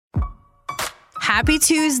Happy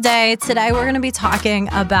Tuesday. Today we're going to be talking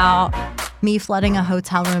about me flooding a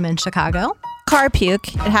hotel room in Chicago. Car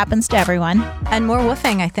puke. It happens to everyone. And more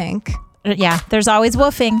woofing, I think. Yeah, there's always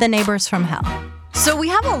woofing. The neighbors from hell. So we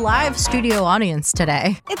have a live studio audience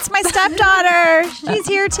today. It's my stepdaughter. She's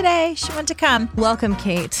here today. She wanted to come. Welcome,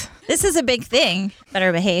 Kate. This is a big thing.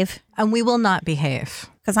 Better behave. And we will not behave.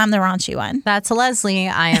 Because I'm the raunchy one. That's Leslie.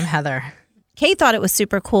 I am Heather. Kate thought it was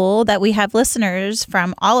super cool that we have listeners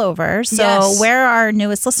from all over. So Yes. Where are our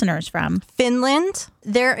newest listeners from? Finland.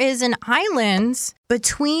 There is an island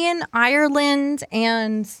between Ireland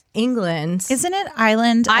and England. Isn't it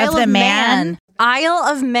Isle Isle of Man? Isle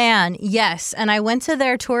of Man, yes. And I went to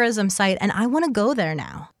their tourism site and I want to go there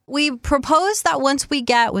now. We proposed that once we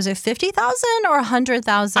get, was it 50,000 or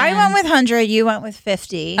 100,000? I went with 100. You went with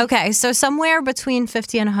 50. Okay, so somewhere between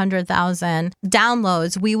 50 and 100,000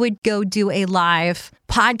 downloads, we would go do a live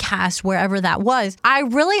podcast wherever that was. I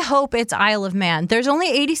really hope it's Isle of Man. There's only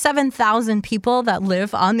 87,000 people that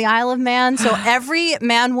live on the Isle of Man, so every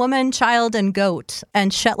man, woman, child, and goat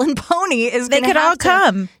and Shetland pony is going to They could all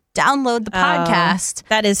come. Download the podcast.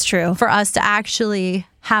 That is true. For us to actually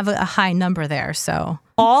have a high number there. So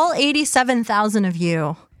all 87,000 of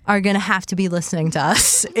you are going to have to be listening to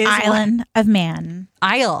us. Island of Man.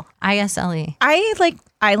 Isle. I-S-L-E. I like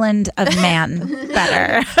Island of Man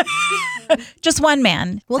better. Just one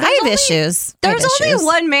man. Well, I have issues. There's only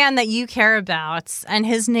one man that you care about, and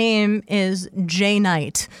his name is J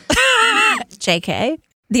Knight. JK.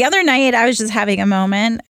 The other night, I was just having a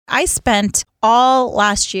moment. I spent all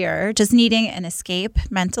last year just needing an escape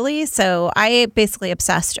mentally. So I basically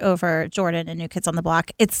obsessed over Jordan and New Kids on the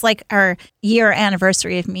Block. It's like our year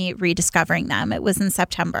anniversary of me rediscovering them. It was in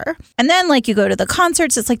September. And then like you go to the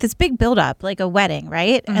concerts, it's like this big buildup, like a wedding,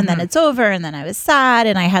 right? Mm-hmm. And then it's over. And then I was sad.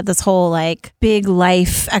 And I had this whole like big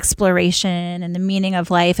life exploration and the meaning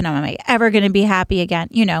of life. And am I ever going to be happy again?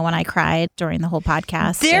 You know, when I cried during the whole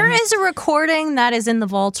podcast. There is a recording that is in the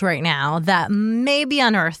vault right now that may be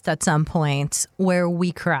unearthed at some point, where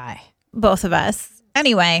we cry. Both of us.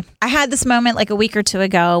 Anyway, I had this moment like a week or two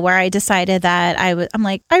ago where I decided that I'm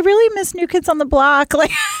like, I really miss New Kids on the Block.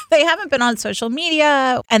 Like they haven't been on social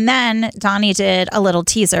media. And then Donnie did a little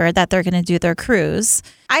teaser that they're going to do their cruise.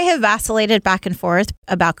 I have vacillated back and forth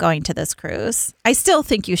about going to this cruise. I still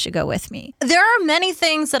think you should go with me. There are many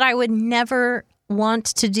things that I would never want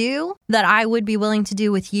to do that I would be willing to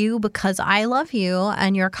do with you because I love you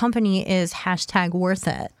and your company is #worth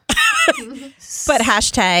it. But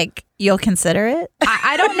you'll consider it?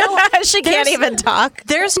 I don't know. She can't even talk.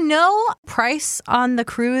 There's no price on the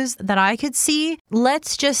cruise that I could see.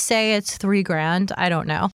 Let's just say it's $3,000. I don't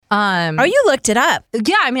know. You looked it up?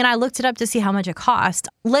 Yeah, I mean, I looked it up to see how much it cost.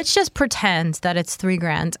 Let's just pretend that it's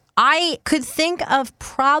 $3,000. I could think of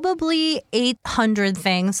probably 800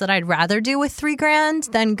 things that I'd rather do with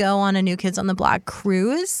 $3,000 than go on a New Kids on the Block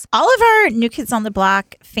cruise. All of our New Kids on the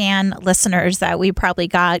Block fan listeners that we probably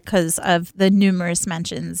got because of the numerous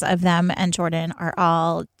mentions of them and Jordan are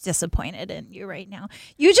all disappointed in you right now.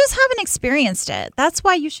 You just haven't experienced it. That's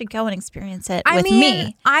why you should go and experience it with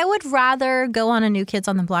me. I would rather go on a New Kids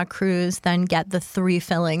on the Block cruise than get the 3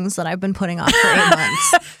 fillings that I've been putting off for 8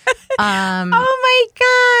 months. Oh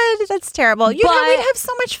my God, that's terrible. We'd have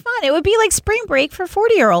so much fun. It would be like spring break for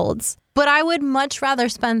 40-year-olds. But I would much rather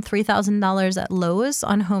spend $3,000 at Lowe's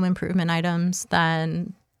on home improvement items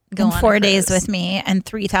than go on 4 days with me and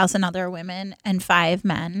 3,000 other women and 5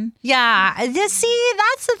 men. Yeah. See,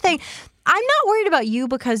 that's the thing. I'm not worried about you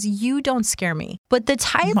because you don't scare me. But the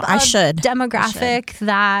type of demographic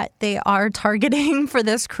that they are targeting for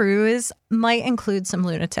this cruise might include some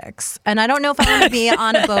lunatics. And I don't know if I want to be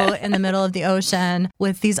on a boat in the middle of the ocean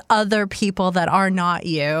with these other people that are not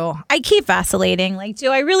you. I keep vacillating. Like,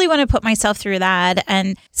 do I really want to put myself through that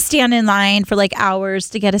and stand in line for like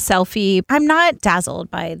hours to get a selfie? I'm not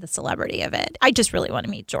dazzled by the celebrity of it. I just really want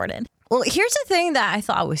to meet Jordan. Well, here's the thing that I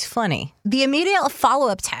thought was funny. The immediate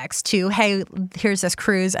follow-up text to, hey, here's this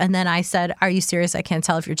cruise. And then I said, are you serious? I can't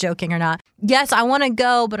tell if you're joking or not. Yes, I want to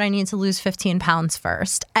go, but I need to lose 15 pounds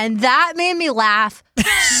first. And that made me laugh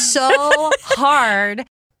so hard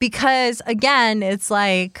because, again, it's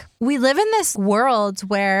like we live in this world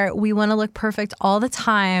where we want to look perfect all the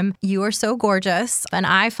time. You are so gorgeous, and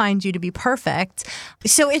I find you to be perfect.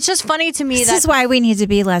 So it's just funny to me this is why we need to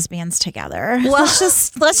be lesbians together. Well,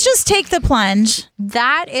 let's just take the plunge.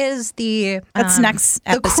 That is that's next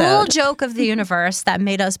episode. The cruel joke of the universe that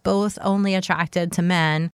made us both only attracted to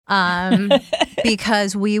men.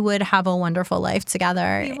 Because we would have a wonderful life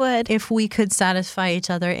together. We would. If we could satisfy each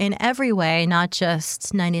other in every way, not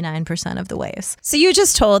just 99% of the ways. So you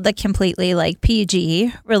just told the the completely like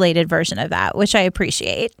PG related version of that, which I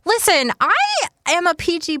appreciate. Listen, I am a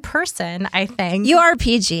PG person, I think. You are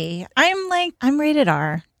PG. I'm rated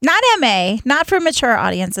R. Not MA, not for mature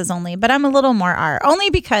audiences only, but I'm a little more R. Only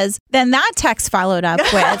because then that text followed up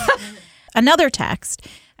with another text.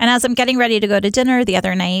 And as I'm getting ready to go to dinner the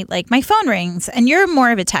other night, like my phone rings and you're more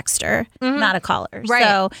of a texter, not a caller. Right.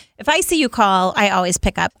 So if I see you call, I always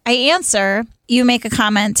pick up. I answer, you make a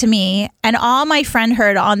comment to me, and all my friend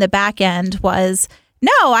heard on the back end was,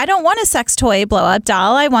 no, I don't want a sex toy blow up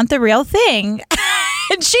doll. I want the real thing.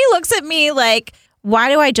 And she looks at me like, why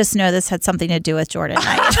do I just know this had something to do with Jordan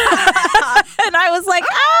Knight? And I was like,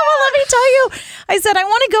 well, let me tell you. I said, I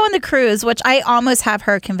want to go on the cruise, which I almost have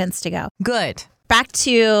her convinced to go. Good. Back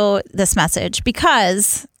to this message,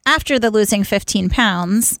 because after the losing 15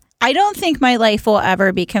 pounds, I don't think my life will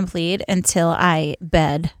ever be complete until I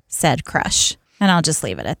bed said crush. And I'll just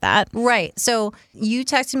leave it at that. Right. So you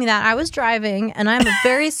texted me that. I was driving, and I'm a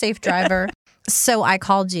very safe driver. So I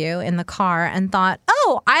called you in the car and thought,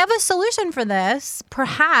 oh, I have a solution for this.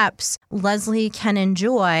 Perhaps Leslie can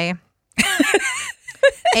enjoy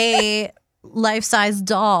a life-size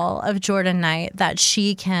doll of Jordan Knight that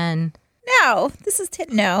she can... No, this is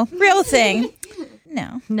no real thing.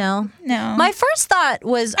 No. My first thought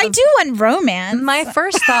was... I do want romance. My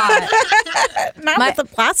first thought... Not with the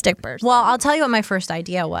plastic person. Well, I'll tell you what my first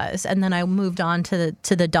idea was, and then I moved on to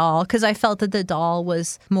the doll because I felt that the doll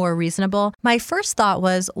was more reasonable. My first thought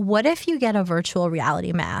was, what if you get a virtual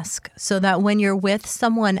reality mask so that when you're with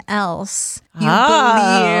someone else, you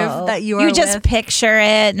believe that you just picture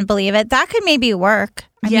it and believe it? That could maybe work.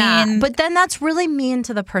 I mean, but then that's really mean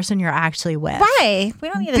to the person you're actually with. Why? We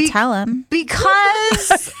don't need to tell him.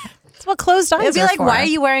 Because that's what closed eyes it'd be are like, for. why are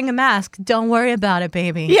you wearing a mask? Don't worry about it,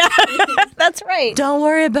 baby. Yeah, that's right. Don't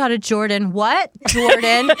worry about it, Jordan. What?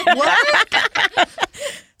 Jordan? What?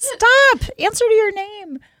 Stop. Answer to your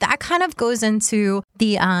name. That kind of goes into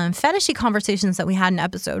the fetishy conversations that we had in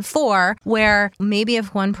episode 4, where maybe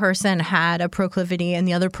if one person had a proclivity and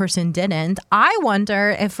the other person didn't, I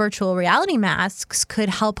wonder if virtual reality masks could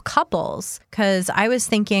help couples. Because I was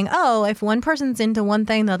thinking, oh, if one person's into one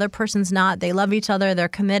thing, the other person's not, they love each other, they're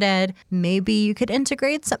committed, maybe you could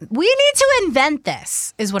integrate some. We need to invent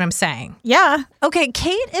this, is what I'm saying. Yeah. Okay,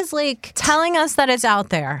 Kate is like telling us that it's out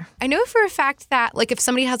there. I know for a fact that like if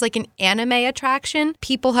somebody has like an anime attraction,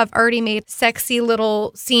 people have already made sexy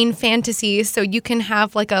little scene fantasies so you can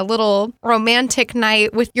have like a little romantic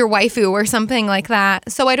night with your waifu or something like that.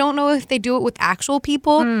 So I don't know if they do it with actual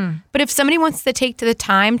people, but if somebody wants to take to the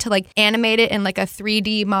time to like animate it in like a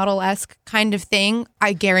 3D model-esque kind of thing,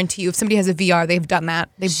 I guarantee you if somebody has a VR, they've done that.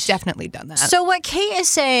 They've definitely done that. So what Kate is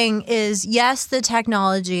saying is, yes, the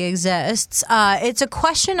technology exists. It's a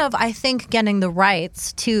question of, I think, getting the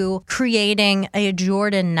rights to creating a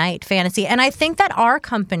Jordan Knight fantasy. And I think that our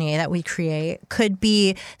company that we create could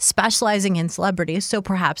be specializing in celebrities. So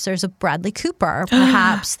perhaps there's a Bradley Cooper.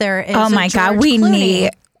 Perhaps there is Oh my God, George Clooney.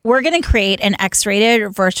 We're going to create an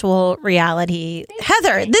X-rated virtual reality.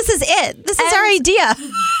 Heather, this is it. This is our idea.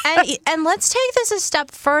 And let's take this a step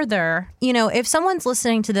further. You know, if someone's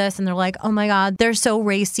listening to this and they're like, oh my God, they're so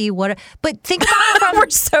racy. But think about it from... We're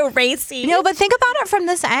so racy. No, but think about it from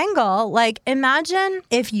this angle. Like, imagine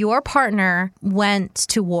if your partner went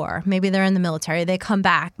to war. Maybe they're in the military. They come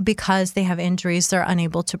back because they have injuries. They're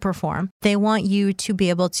unable to perform. They want you to be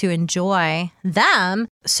able to enjoy them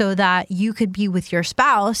so that you could be with your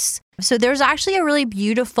spouse. So there's actually a really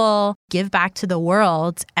beautiful give back to the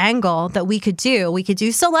world angle that we could do. We could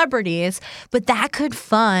do celebrities, but that could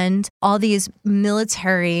fund all these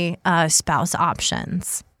military spouse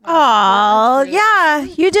options. Oh, yeah.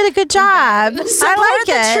 You did a good job. Support I like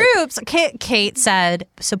the it. troops. Kate said,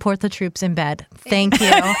 support the troops in bed. Thank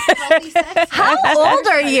you. How old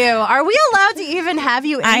are you? Are we allowed to even have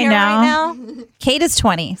you in here right now? Kate is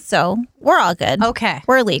 20, so we're all good. Okay.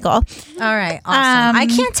 We're legal. All right. Awesome. I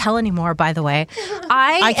can't tell anymore, by the way.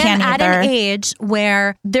 I can't am either. at an age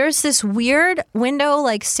where there's this weird window,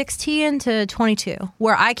 like 16 to 22,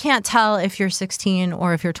 where I can't tell if you're 16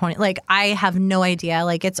 or if you're 20. Like, I have no idea.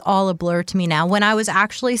 Like, it's all a blur to me now. When I was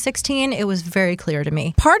actually 16, it was very clear to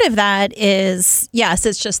me. Part of that is, yes,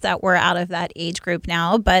 it's just that we're out of that age group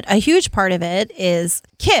now, but a huge part of it is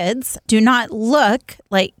kids do not look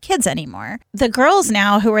like kids anymore. The girls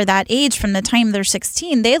now who are that age from the time they're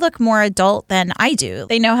 16, they look more adult than I do.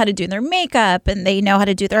 They know how to do their makeup and they know how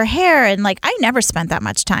to do their hair. And like, I never spent that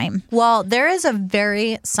much time. Well, there is a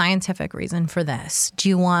very scientific reason for this. Do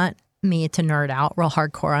you want me to nerd out real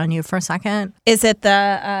hardcore on you for a second? Is it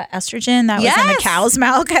the estrogen that was in the cow's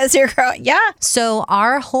milk as your girl? Yeah. So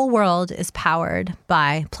our whole world is powered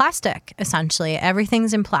by plastic, essentially.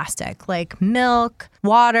 Everything's in plastic, like milk,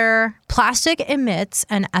 water. Plastic emits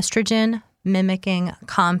an estrogen mimicking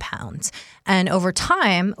compounds. And over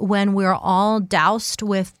time, when we're all doused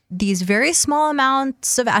with these very small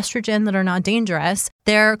amounts of estrogen that are not dangerous,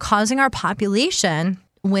 they're causing our population,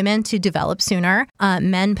 women, to develop sooner,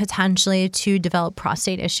 men potentially to develop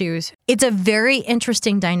prostate issues. It's a very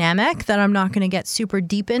interesting dynamic that I'm not going to get super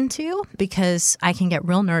deep into because I can get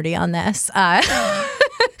real nerdy on this.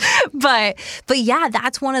 But yeah,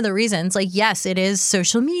 that's one of the reasons. Like, yes, it is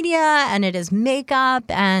social media and it is makeup.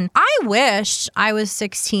 And I wish I was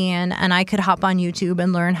 16 and I could hop on YouTube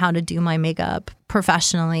and learn how to do my makeup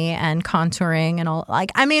professionally and contouring and all.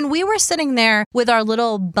 Like, I mean, we were sitting there with our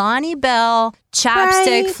little Bonnie Bell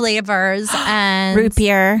chapstick flavors and root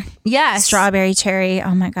beer. Yes. Strawberry cherry.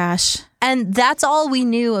 Oh my gosh. And that's all we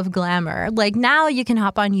knew of glamour. Like, now you can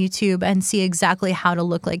hop on YouTube and see exactly how to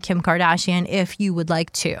look like Kim Kardashian if you would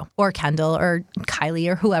like to, or Kendall or Kylie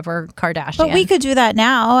or whoever Kardashian. But we could do that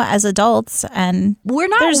now as adults, and we're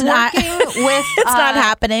not working with it's not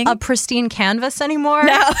happening. A pristine canvas anymore.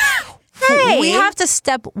 No. Hey. We have to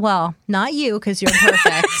step, well, not you because you're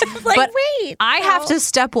perfect. Like, but wait. I have to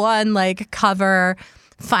step one, like, cover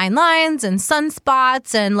fine lines and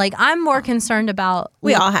sunspots, and like, I'm more concerned about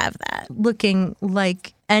we all have that, looking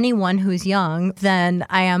like anyone who's young than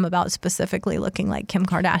I am about specifically looking like Kim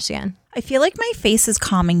Kardashian. I feel like my face is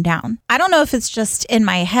calming down. I don't know if it's just in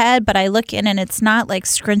my head, but I look in and it's not like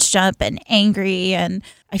scrunched up and angry, and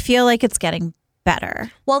I feel like it's getting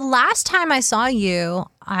better. Well, last time I saw you,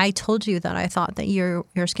 I told you that I thought that your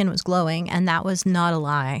skin was glowing, and that was not a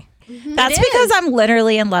lie. Mm-hmm. That's because I'm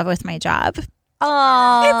literally in love with my job.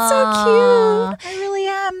 Oh, it's so cute. I really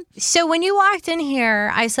am. So when you walked in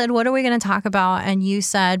here, I said, what are we going to talk about? And you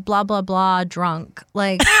said, blah, blah, blah, drunk.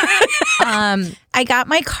 Like, I got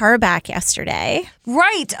my car back yesterday.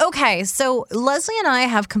 Right. Okay. So Leslie and I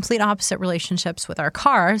have complete opposite relationships with our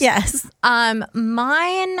cars. Yes.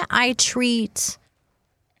 Mine, I treat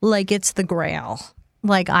like it's the grail.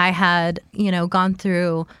 Like, I had, gone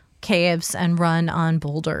through caves and run on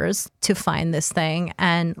boulders to find this thing,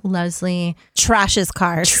 and Leslie trashes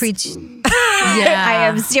cars. Treats I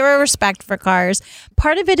have zero respect for cars.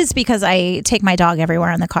 Part of it is because I take my dog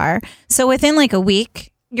everywhere in the car. So within like a week,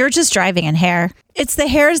 you're just driving in hair. It's the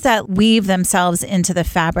hairs that weave themselves into the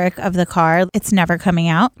fabric of the car. It's never coming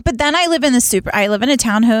out. But then I live in a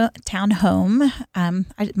townhome.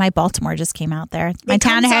 My Baltimore just came out there. My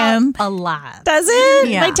townhome. A lot. Does it?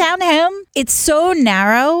 Yeah. My townhome. It's so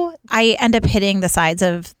narrow. I end up hitting the sides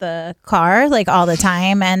of the car like all the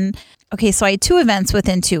time. And okay, so I had 2 events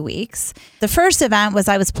within 2 weeks. The first event was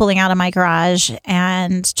I was pulling out of my garage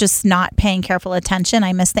and just not paying careful attention.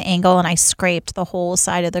 I missed the angle and I scraped the whole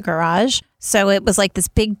side of the garage. So it was like this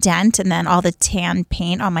big dent and then all the tan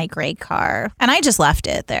paint on my gray car. And I just left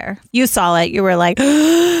it there. You saw it. You were like,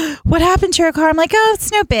 what happened to your car? I'm like, oh,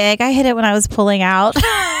 it's no big. I hit it when I was pulling out.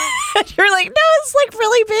 You're like, no, it's like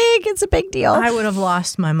really big. It's a big deal. I would have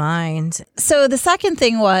lost my mind. So the second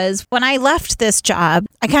thing was when I left this job,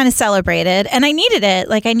 I kind of celebrated and I needed it.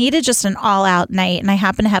 Like, I needed just an all out night. And I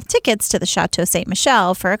happened to have tickets to the Chateau Ste.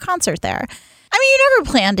 Michelle for a concert there. I mean, you never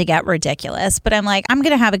plan to get ridiculous, but I'm like, I'm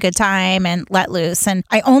going to have a good time and let loose. And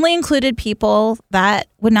I only included people that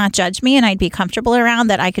would not judge me and I'd be comfortable around,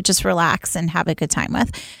 that I could just relax and have a good time with.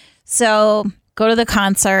 So go to the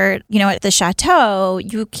concert. At the Chateau,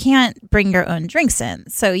 you can't bring your own drinks in.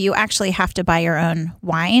 So you actually have to buy your own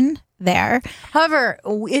wine there. However,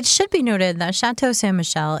 it should be noted that Chateau Ste.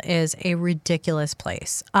 Michelle is a ridiculous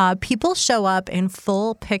place. People show up in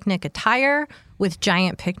full picnic attire with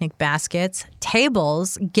giant picnic baskets,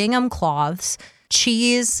 tables, gingham cloths,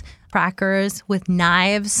 cheese, crackers with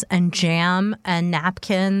knives and jam and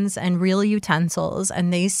napkins and real utensils,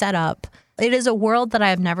 and they set up. It is a world that I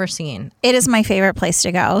have never seen. It is my favorite place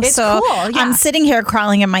to go. It's cool, yeah. I'm sitting here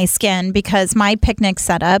crawling in my skin because my picnic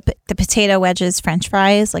setup, the potato wedges, French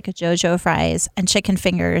fries, like a JoJo fries, and chicken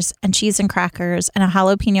fingers, and cheese and crackers, and a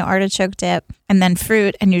jalapeno artichoke dip, and then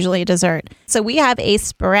fruit, and usually a dessert. So we have a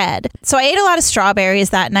spread. So I ate a lot of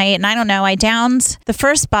strawberries that night, and I don't know, I downed the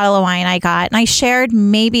first bottle of wine I got, and I shared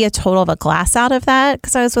maybe a total of a glass out of that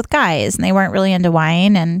because I was with guys, and they weren't really into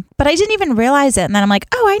wine, but I didn't even realize it. And then I'm like,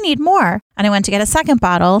 oh, I need more. And I went to get a second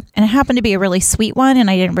bottle, and it happened to be a really sweet one, and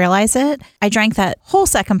I didn't realize it. I drank that whole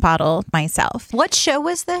second bottle myself. What show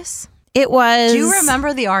was this? It was... Do you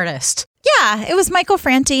remember the artist? Yeah, it was Michael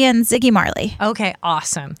Franti and Ziggy Marley. Okay,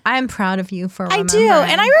 awesome. I'm proud of you for I remembering. do.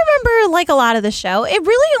 And I remember like a lot of the show. It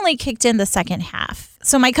really only kicked in the second half.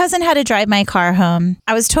 So my cousin had to drive my car home.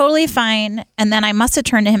 I was totally fine. And then I must have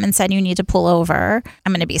turned to him and said, you need to pull over.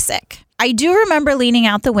 I'm going to be sick. I do remember leaning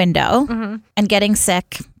out the window and getting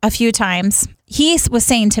sick a few times. He was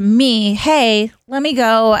saying to me, hey, let me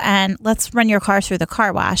go and let's run your car through the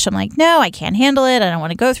car wash. I'm like, no, I can't handle it. I don't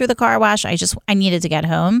want to go through the car wash. I needed to get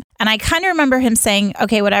home. And I kind of remember him saying,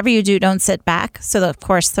 okay, whatever you do, don't sit back. So of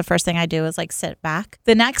course, the first thing I do is like sit back.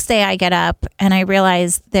 The next day I get up and I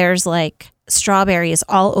realize there's like strawberries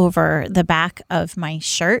all over the back of my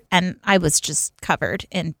shirt. And I was just covered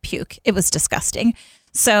in puke. It was disgusting.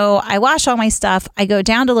 So I wash all my stuff. I go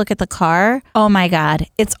down to look at the car. Oh my God,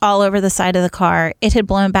 it's all over the side of the car. It had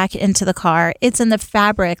blown back into the car. It's in the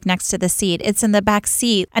fabric next to the seat. It's in the back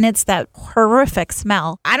seat. And it's that horrific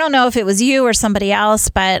smell. I don't know if it was you or somebody else,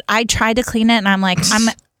 but I tried to clean it and I'm like,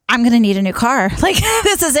 I'm going to need a new car. Like,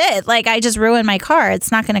 this is it. Like, I just ruined my car.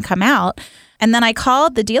 It's not going to come out. And then I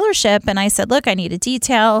called the dealership and I said, look, I need a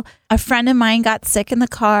detail. A friend of mine got sick in the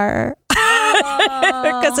car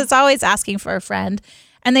because it's always asking for a friend.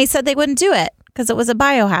 And they said they wouldn't do it because it was a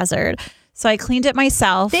biohazard. So I cleaned it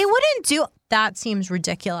myself. They wouldn't do that. Seems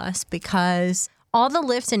ridiculous because all the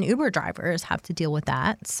Lyft and Uber drivers have to deal with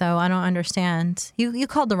that. So I don't understand. You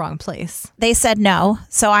called the wrong place. They said no.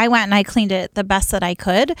 So I went and I cleaned it the best that I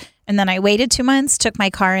could. And then I waited 2 months, took my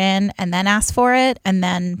car in and then asked for it. And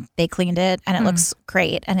then they cleaned it and it looks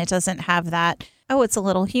great. And it doesn't have that, oh, it's a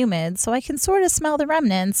little humid. So I can sort of smell the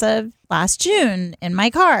remnants of last June in my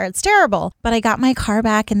car. It's terrible. But I got my car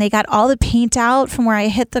back and they got all the paint out from where I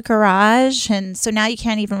hit the garage. And so now you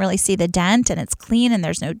can't even really see the dent and it's clean and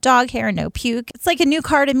there's no dog hair, no puke. It's like a new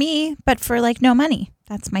car to me, but for like no money.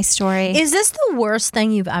 That's my story. Is this the worst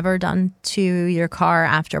thing you've ever done to your car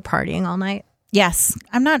after partying all night? Yes.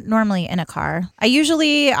 I'm not normally in a car.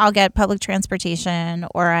 I'll get public transportation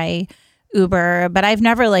or I Uber, but I've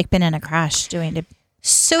never like been in a crash doing it.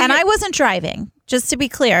 And I wasn't driving, just to be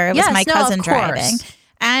clear. It was my cousin driving.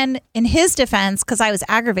 And in his defense, because I was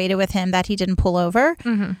aggravated with him that he didn't pull over,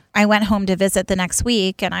 I went home to visit the next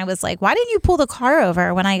week and I was like, why didn't you pull the car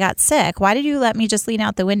over when I got sick? Why did you let me just lean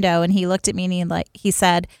out the window? And he looked at me and he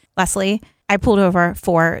said, Leslie, I pulled over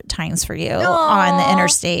 4 times for you on the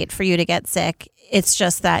interstate for you to get sick. It's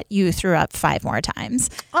just that you threw up 5 more times.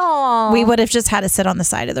 Oh, we would have just had to sit on the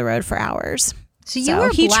side of the road for hours. So you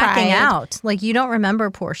were blacking out. Like you don't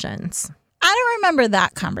remember portions. I don't remember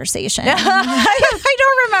that conversation. I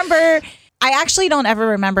don't remember. I actually don't ever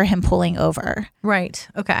remember him pulling over. Right.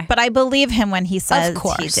 Okay. But I believe him when he says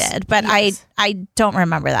he did. But yes. I don't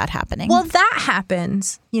remember that happening. Well, that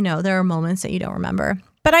happens. You know, there are moments that you don't remember.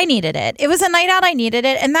 But I needed it. It was a night out. I needed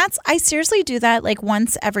it. And I seriously do that like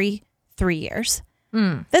once every 3 years.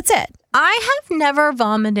 That's it. I have never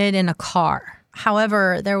vomited in a car.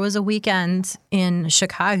 However, there was a weekend in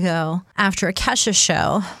Chicago after a Kesha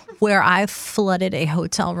show where I flooded a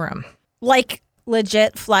hotel room. Like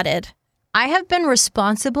legit flooded. I have been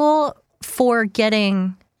responsible for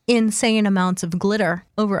getting insane amounts of glitter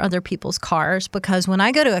over other people's cars because when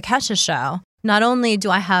I go to a Kesha show, not only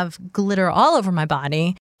do I have glitter all over my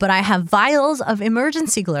body, but I have vials of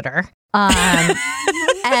emergency glitter. And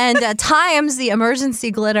at times the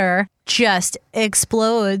emergency glitter just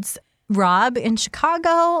explodes. Rob, in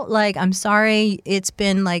Chicago, like, I'm sorry, it's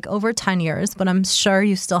been like over 10 years, but I'm sure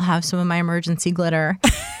you still have some of my emergency glitter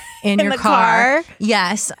in your car.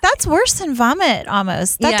 Yes. That's worse than vomit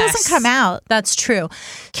almost. That doesn't come out. That's true.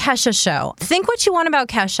 Kesha show. Think what you want about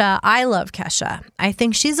Kesha. I love Kesha. I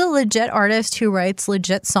think she's a legit artist who writes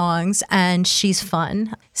legit songs and she's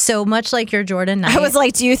fun. So much like your Jordan night. I was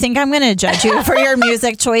like, do you think I'm going to judge you for your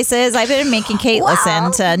music choices? I've been making Kate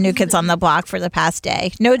listen to New Kids on the Block for the past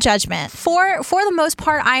day. No judgment. For the most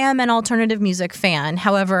part, I am an alternative music fan.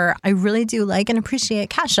 However, I really do like and appreciate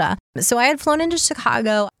Kesha. So I had flown into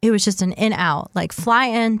Chicago. It was just an in-out, like fly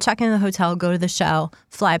in, check into the hotel, go to the show,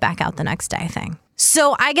 fly back out the next day thing.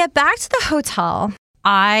 So I get back to the hotel.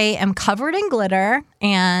 I am covered in glitter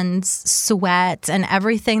and sweat and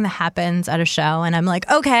everything that happens at a show. And I'm like,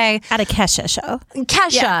 okay. At a Kesha show.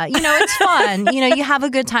 Kesha, you know, it's fun. You know, you have a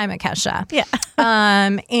good time at Kesha. Yeah.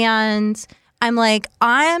 And I'm like,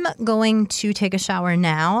 I'm going to take a shower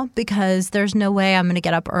now because there's no way I'm going to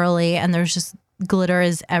get up early and there's just glitter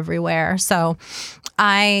is everywhere. So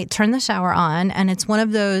I turn the shower on and it's one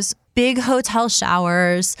of those big hotel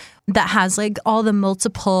showers that has like all the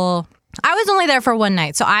multiple I was only there for one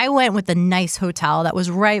night. So I went with the nice hotel that was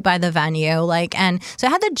right by the venue. Like, and so I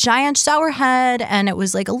had the giant shower head and it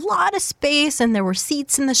was like a lot of space and there were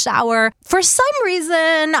seats in the shower. For some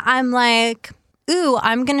reason, I'm like, ooh,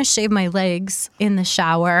 I'm going to shave my legs in the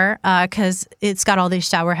shower because it's got all these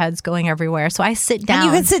shower heads going everywhere. So I sit down.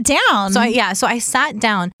 And you could sit down. So I sat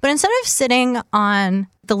down. But instead of sitting on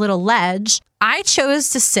the little ledge, I chose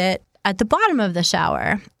to sit at the bottom of the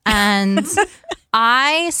shower. And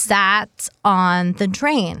I sat on the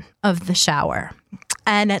drain of the shower.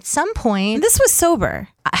 And at some point... This was sober.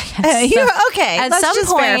 Okay, at let's some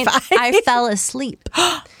just point, verify. I fell asleep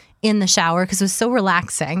in the shower because it was so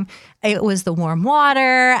relaxing. It was the warm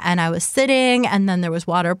water and I was sitting and then there was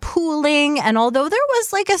water pooling. And although there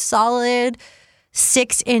was like a solid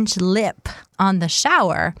 6-inch lip on the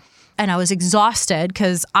shower and I was exhausted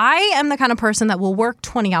because I am the kind of person that will work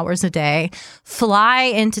 20 hours a day, fly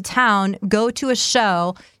into town, go to a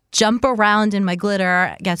show, jump around in my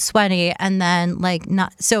glitter, get sweaty, and then like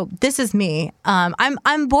not. So this is me.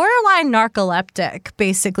 I'm borderline narcoleptic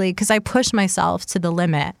basically because I push myself to the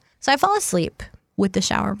limit. So I fall asleep with the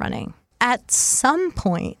shower running. At some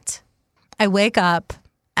point, I wake up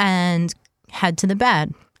and head to the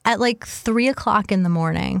bed. At like 3 o'clock in the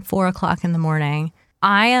morning, 4 o'clock in the morning,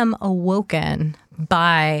 I am awoken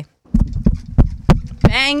by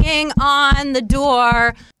banging on the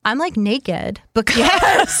door. I'm like naked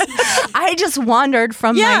because I just wandered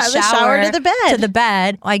from my shower to the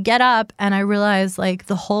bed. I get up and I realize like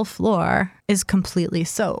the whole floor is completely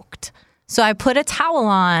soaked. So I put a towel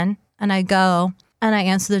on and I go and I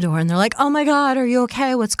answer the door and they're like, "Oh my God, are you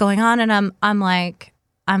okay? What's going on?" And I'm like,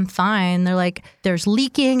 "I'm fine." They're like, "There's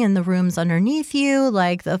leaking in the rooms underneath you,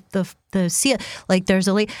 like the seal, like there's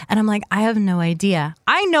a leak." And I'm like, "I have no idea.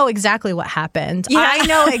 I know exactly what happened. Yeah. I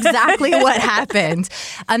know exactly what happened."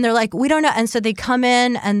 And they're like, "We don't know." And so they come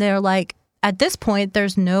in and they're like, at this point,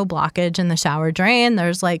 there's no blockage in the shower drain.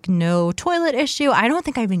 There's like no toilet issue. I don't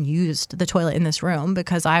think I even used the toilet in this room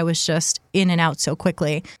because I was just in and out so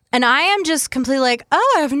quickly. And I am just completely like,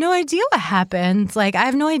 oh, I have no idea what happened. Like, I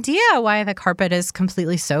have no idea why the carpet is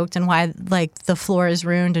completely soaked and why like the floor is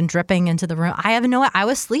ruined and dripping into the room. I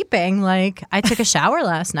was sleeping. Like, I took a shower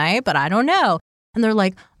last night, but I don't know. And they're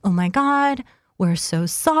like, "Oh my God, we're so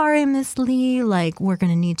sorry, Miss Lee. Like, we're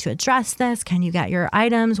going to need to address this. Can you get your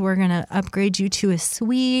items? We're going to upgrade you to a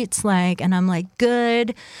suite." Like, and I'm like,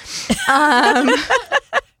 "Good."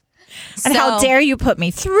 And how dare you put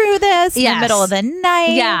me through this in the middle of the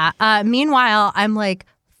night? Yeah. Meanwhile, I'm like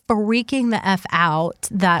freaking the F out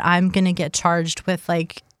that I'm going to get charged with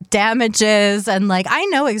like damages. And like, I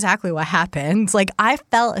know exactly what happened. Like, I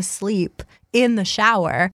fell asleep in the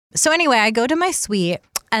shower. So anyway, I go to my suite.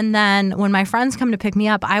 And then when my friends come to pick me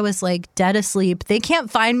up, I was like dead asleep. They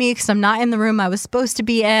can't find me because I'm not in the room I was supposed to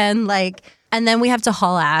be in. Like, and then we have to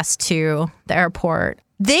haul ass to the airport.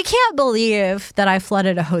 They can't believe that I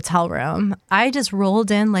flooded a hotel room. I just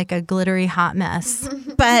rolled in like a glittery hot mess.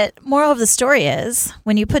 But moral of the story is,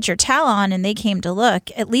 when you put your towel on and they came to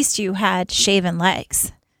look, at least you had shaven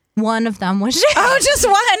legs. One of them was shaved. Oh, just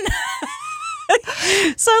one.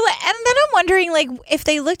 So, and then I'm wondering, like, if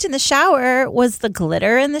they looked in the shower, was the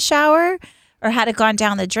glitter in the shower or had it gone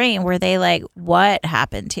down the drain? Were they like, what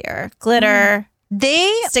happened here? Glitter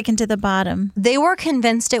sticking to the bottom. They were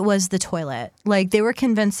convinced it was the toilet. Like, they were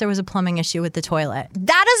convinced there was a plumbing issue with the toilet.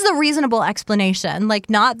 That is the reasonable explanation. Like,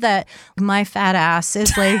 not that my fat ass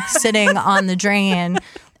is like sitting on the drain.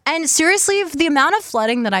 And seriously, the amount of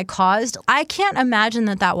flooding that I caused, I can't imagine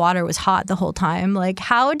that water was hot the whole time. Like,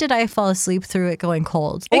 how did I fall asleep through it going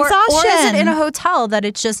cold? Exhaustion. Or is it in a hotel that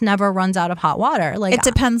it just never runs out of hot water? Like, it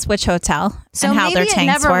depends which hotel and how their tanks work. So maybe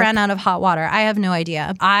it never ran out of hot water. I have no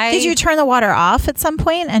idea. Did you turn the water off at some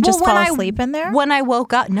point and just fall asleep in there? When I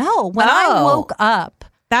woke up, no. When I woke up.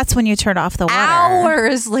 That's when you turned off the water.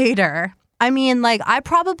 Hours later. I mean, like, I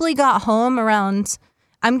probably got home around...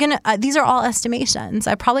 these are all estimations.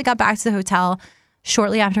 I probably got back to the hotel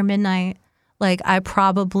shortly after midnight. Like, I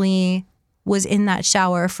probably was in that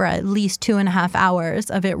shower for at least 2.5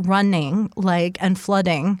 hours of it running, like, and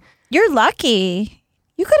flooding. You're lucky.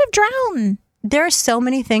 You could have drowned. There are so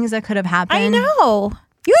many things that could have happened. I know.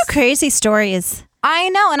 You have crazy stories. I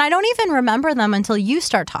know. And I don't even remember them until you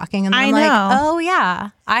start talking. And I'm like, oh,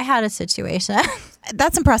 yeah, I had a situation.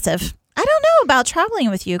 That's impressive. I don't know about traveling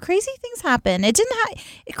with you. Crazy things happen. Crazy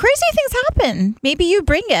things happen. Maybe you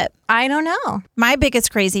bring it. I don't know. My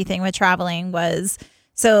biggest crazy thing with traveling was,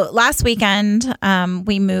 so last weekend,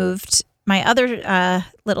 we moved my other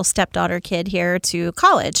little stepdaughter kid here to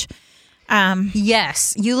college.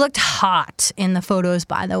 Yes, you looked hot in the photos,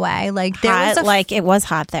 by the way. Like there was like it was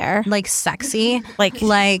hot there. Like sexy. Like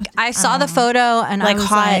I saw the photo and like I was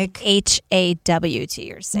hot like HAWT,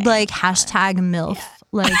 you're saying. like hashtag MILF,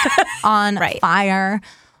 like on fire.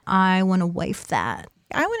 I want to wife that.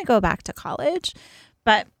 I want to go back to college.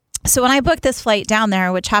 But so when I booked this flight down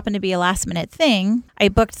there, which happened to be a last minute thing, I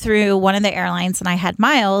booked through one of the airlines and I had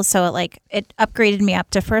miles. So it upgraded me up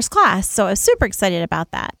to first class. So I was super excited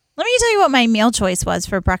about that. Let me tell you what my meal choice was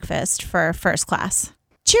for breakfast for first class.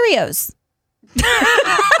 Cheerios.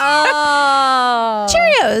 Oh.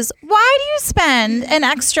 Cheerios. Why do you spend an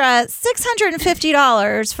extra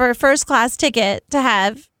 $650 for a first class ticket to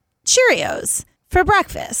have Cheerios for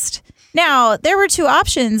breakfast? Now, there were two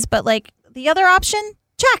options, but like the other option,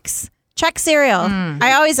 Chex cereal. I'm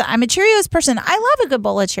a Cheerios person. I love a good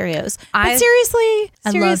bowl of Cheerios. But seriously,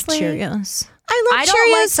 I love Cheerios. I don't like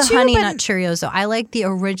Cheerios the too, honey but nut Cheerios though. I like the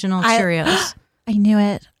original Cheerios. I knew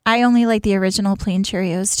it. I only like the original plain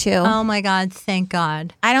Cheerios too. Oh my God, thank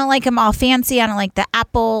God. I don't like them all fancy. I don't like the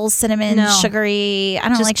apple, cinnamon, sugary. I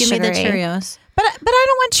don't Just like give sugary. me the Cheerios. But I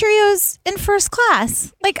don't want Cheerios in first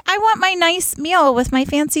class. Like I want my nice meal with my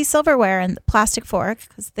fancy silverware and the plastic fork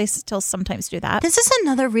because they still sometimes do that. This is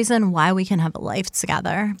another reason why we can have a life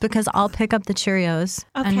together because I'll pick up the Cheerios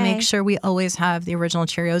and make sure we always have the original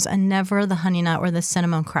Cheerios and never the honey nut or the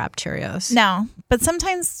cinnamon crap Cheerios. No, but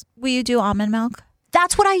sometimes will you do almond milk?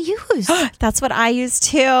 That's what I use. That's what I use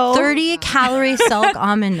too. 30-calorie Silk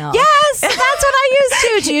almond milk. Yes, that's what I use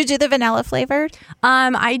too. Do you do the vanilla flavored?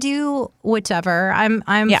 I do whichever.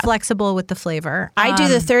 I'm flexible with the flavor. I do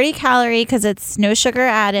the 30-calorie because it's no sugar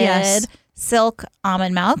added. Yes. Silk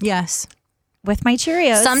almond milk. Yes. With my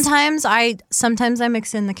Cheerios. Sometimes I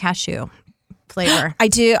mix in the cashew flavor. I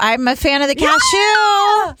do. I'm a fan of the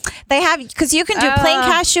cashew. They have, because you can do plain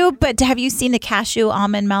cashew, but have you seen the cashew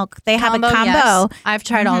almond milk? They have a combo. Yes. I've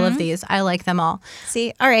tried all of these. I like them all.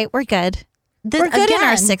 See, all right, we're good. We're good in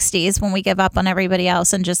our 60s when we give up on everybody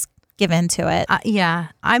else and just give into it. Yeah.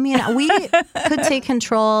 I mean, we could take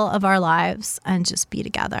control of our lives and just be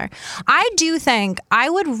together. I do think I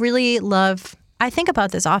would really love, I think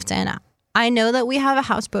about this often. I know that we have a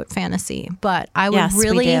houseboat fantasy, but I would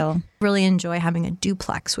really enjoy having a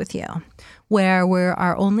duplex with you where we're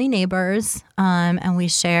our only neighbors and we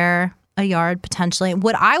share a yard potentially.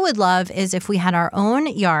 What I would love is if we had our own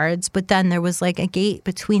yards, but then there was like a gate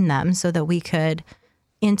between them so that we could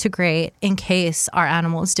integrate in case our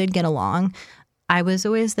animals did get along. I was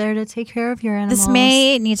always there to take care of your animals. This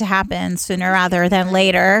may need to happen sooner rather than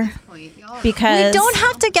later. Because we don't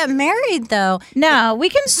have to get married though. No, we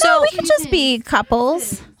can just be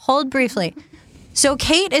couples. Hold briefly. So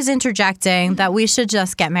Kate is interjecting that we should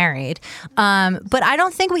just get married. But I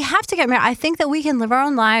don't think we have to get married. I think that we can live our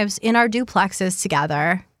own lives in our duplexes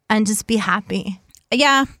together and just be happy.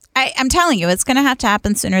 Yeah, I'm telling you, it's going to have to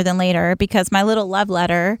happen sooner than later because my little love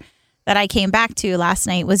letter that I came back to last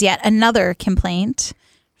night was yet another complaint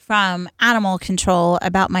from animal control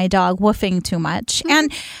about my dog woofing too much.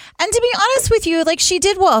 And to be honest with you, like she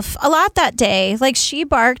did woof a lot that day. Like she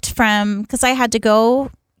barked because I had to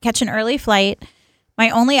go catch an early flight. My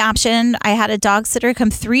only option, I had a dog sitter come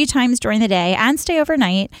 3 times during the day and stay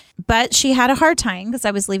overnight, but she had a hard time because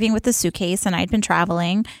I was leaving with the suitcase and I'd been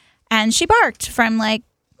traveling. And she barked from like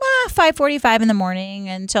 5:45 in the morning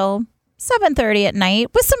until 7:30 at night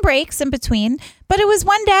with some breaks in between. But it was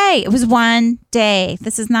one day. It was one day.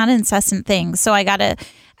 This is not an incessant thing. So I got to,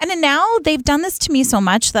 and then now they've done this to me so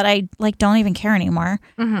much that I like don't even care anymore.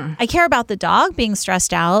 Mm-hmm. I care about the dog being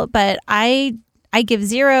stressed out, but I give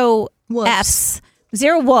 0 Fs,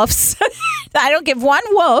 0 woofs. I don't give 1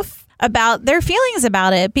 woof about their feelings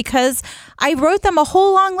about it because I wrote them a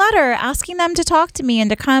whole long letter asking them to talk to me and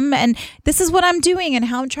to come and this is what I'm doing and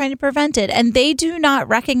how I'm trying to prevent it. And they do not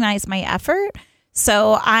recognize my effort.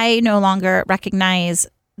 So I no longer recognize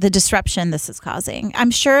the disruption this is causing. I'm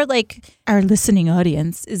sure like our listening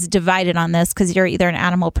audience is divided on this because you're either an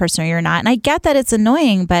animal person or you're not. And I get that it's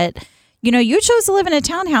annoying, but you know, you chose to live in a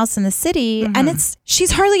townhouse in the city and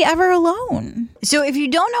she's hardly ever alone. So if you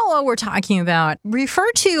don't know what we're talking about, refer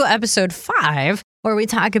to episode 5 where we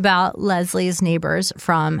talk Leslie's neighbors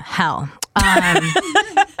from hell.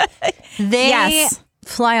 They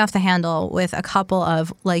fly off the handle with a couple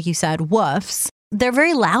of, like you said, woofs. They're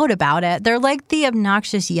very loud about it. They're like the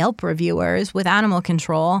obnoxious Yelp reviewers with animal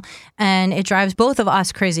control. And it drives both of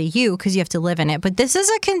us crazy, you, because you have to live in it. But this is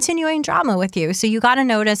a continuing drama with you. So you got to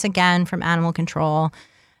notice again from animal control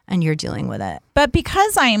and you're dealing with it. But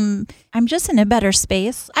because I'm just in a better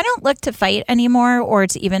space, I don't look to fight anymore or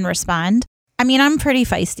to even respond. I mean, I'm pretty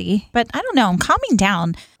feisty, but I don't know. I'm calming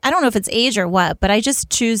down. I don't know if it's age or what, but I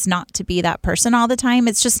just choose not to be that person all the time.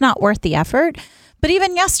 It's just not worth the effort. But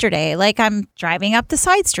even yesterday, like I'm driving up the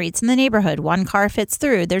side streets in the neighborhood. One car fits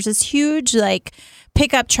through. There's this huge like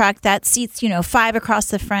pickup truck that seats, 5 across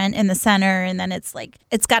the front in the center. And then it's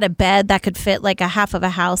got a bed that could fit like a half of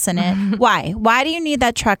a house in it. Why? Why do you need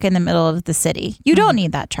that truck in the middle of the city? You don't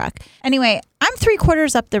need that truck. Anyway, I'm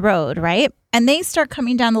 3/4 up the road, right? And they start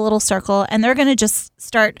coming down the little circle and they're going to just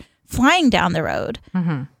start flying down the road.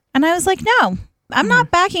 And I was like, no. I'm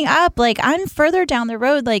not backing up. Like, I'm further down the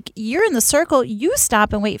road. Like, you're in the circle. You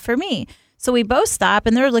stop and wait for me. So we both stop,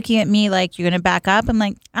 and they're looking at me like, you're going to back up? I'm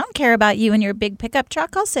like, I don't care about you and your big pickup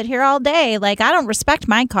truck. I'll sit here all day. Like, I don't respect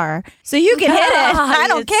my car. So you can hit it. I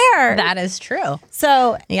don't care. That is true.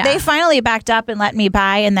 So they finally backed up and let me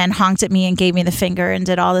by and then honked at me and gave me the finger and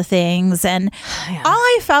did all the things. And all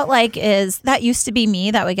I felt like is that used to be me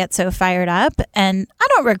that would get so fired up. And I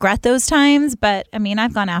don't regret those times, but I mean,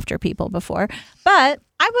 I've gone after people before. But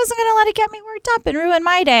I wasn't going to let it get me worked up and ruin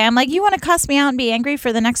my day. I'm like, you want to cuss me out and be angry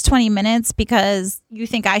for the next 20 minutes because you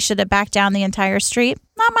think I should have backed down the entire street?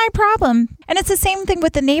 Not my problem. And it's the same thing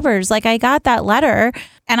with the neighbors. Like, I got that letter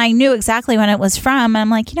and I knew exactly when it was from. And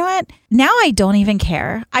I'm like, you know what? Now I don't even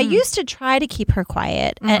care. I used to try to keep her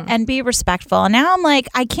quiet and be respectful. And now I'm like,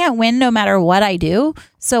 I can't win no matter what I do.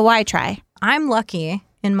 So why try? I'm lucky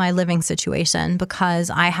in my living situation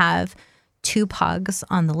because I have 2 pugs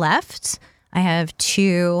on the left. I have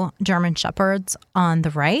 2 German Shepherds on the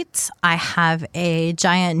right. I have a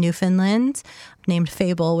giant Newfoundland named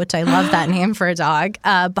Fable, which I love that name for a dog.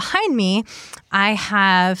 Behind me, I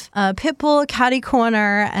have a pit bull, catty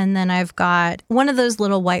corner, and then I've got one of those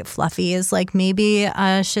little white fluffies, like maybe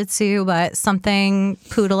a Shih Tzu, but something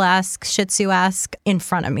poodle-esque, Shih Tzu-esque in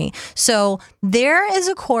front of me. So there is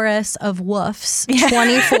a chorus of woofs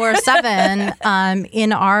 24/7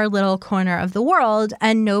 in our little corner of the world,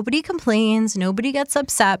 and nobody complains, nobody gets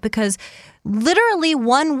upset because literally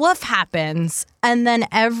one woof happens and then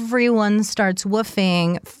everyone starts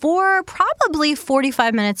woofing for probably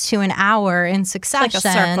 45 minutes to an hour in succession. Like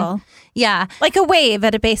a circle. Yeah. Like a wave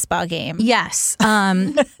at a baseball game. Yes.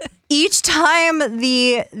 Each time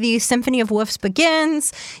the symphony of woofs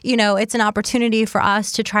begins, it's an opportunity for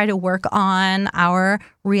us to try to work on our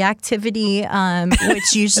reactivity,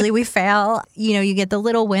 which usually we fail. You get the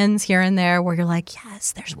little wins here and there where you're like,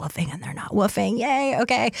 yes, there's woofing and they're not woofing. Yay.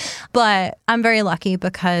 Okay. But I'm very lucky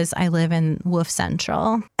because I live in Woof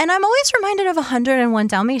Central. And I'm always reminded of 101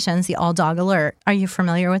 Dalmatians, the all dog alert. Are you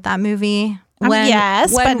familiar with that movie?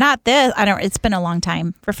 Yes, but not this. It's been a long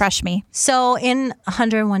time. Refresh me. So in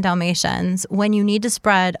 101 Dalmatians, when you need to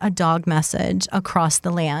spread a dog message across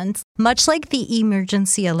the land, much like the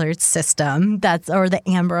emergency alert system, or the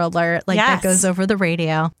Amber Alert, that goes over the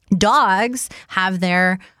radio, dogs have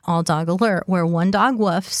their all dog alert where one dog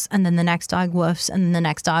woofs and then the next dog woofs and then the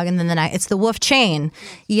next dog and then the next. It's the woof chain.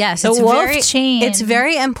 Yes. The woof chain. It's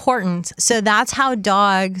very important. So that's how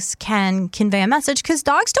dogs can convey a message because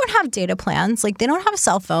dogs don't have data plans. Like they don't have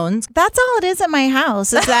cell phones. That's all it is at my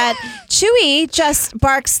house is that Chewy just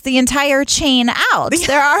barks the entire chain out.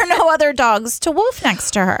 There are no other dogs to woof next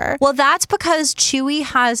to her. Well, that's because Chewy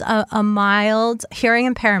has a mild hearing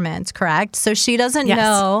impairment, correct? So she doesn't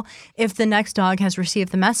know if the next dog has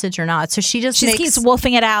received the message or not. So she keeps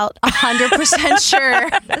woofing it out. 100% sure.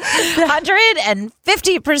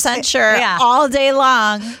 150% sure all day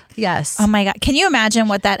long. Yes. Oh my God. Can you imagine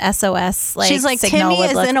what that SOS She's like, signal Timmy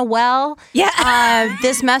is in a well. Yeah.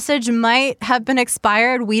 This message might have been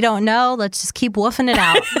expired. We don't know. Let's just keep woofing it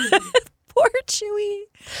out. Poor Chewy.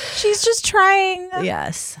 She's just trying.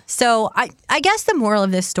 Yes. So I guess the moral of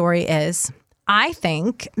this story is I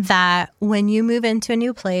think that when you move into a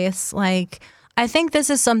new place, I think this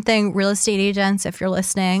is something real estate agents, if you're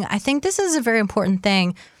listening, I think this is a very important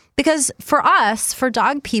thing because for us, for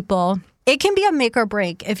dog people, it can be a make or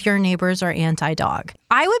break if your neighbors are anti-dog.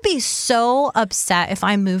 I would be so upset if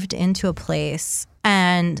I moved into a place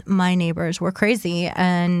and my neighbors were crazy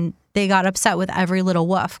and they got upset with every little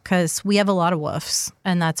woof because we have a lot of woofs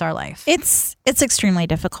and that's our life. It's extremely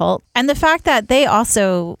difficult. And the fact that they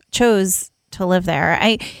also chose to live there.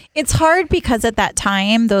 It's hard because at that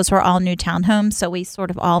time, those were all new townhomes. So we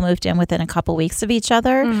sort of all moved in within a couple weeks of each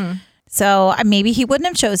other. Mm-hmm. So maybe he wouldn't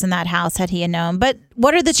have chosen that house had he known. But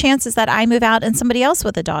what are the chances that I move out and somebody else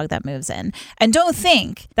with a dog that moves in? And don't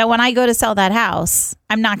think that when I go to sell that house,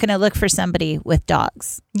 I'm not going to look for somebody with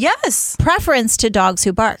dogs. Yes. Preference to dogs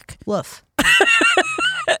who bark. Woof.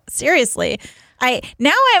 Seriously.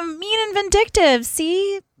 Now I'm mean and vindictive.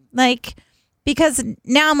 See? Because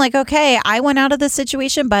now I'm like, okay, I went out of this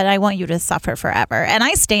situation, but I want you to suffer forever. And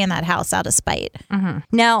I stay in that house out of spite.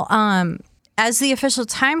 Now, as the official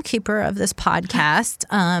timekeeper of this podcast,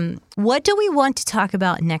 what do we want to talk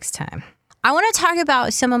about next time? I want to talk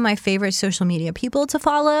about some of my favorite social media people to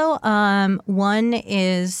follow. One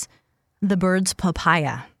is the Bird's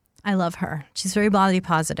Papaya. I love her. She's very body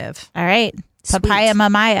positive. All right. Sweet. Papaya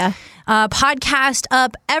Mamaya. Podcast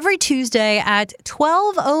up every Tuesday at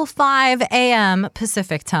 12:05 a.m.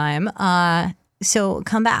 Pacific time. So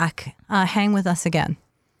come back. Hang with us again.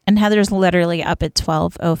 And Heather's literally up at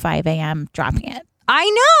 12:05 a.m. dropping it. I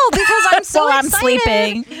know, because I'm so While I'm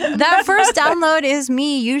excited. sleeping. That first download is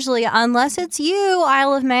me usually, unless it's you,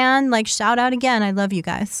 Isle of Man. Like, shout out again. I love you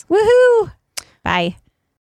guys. Woohoo. Bye.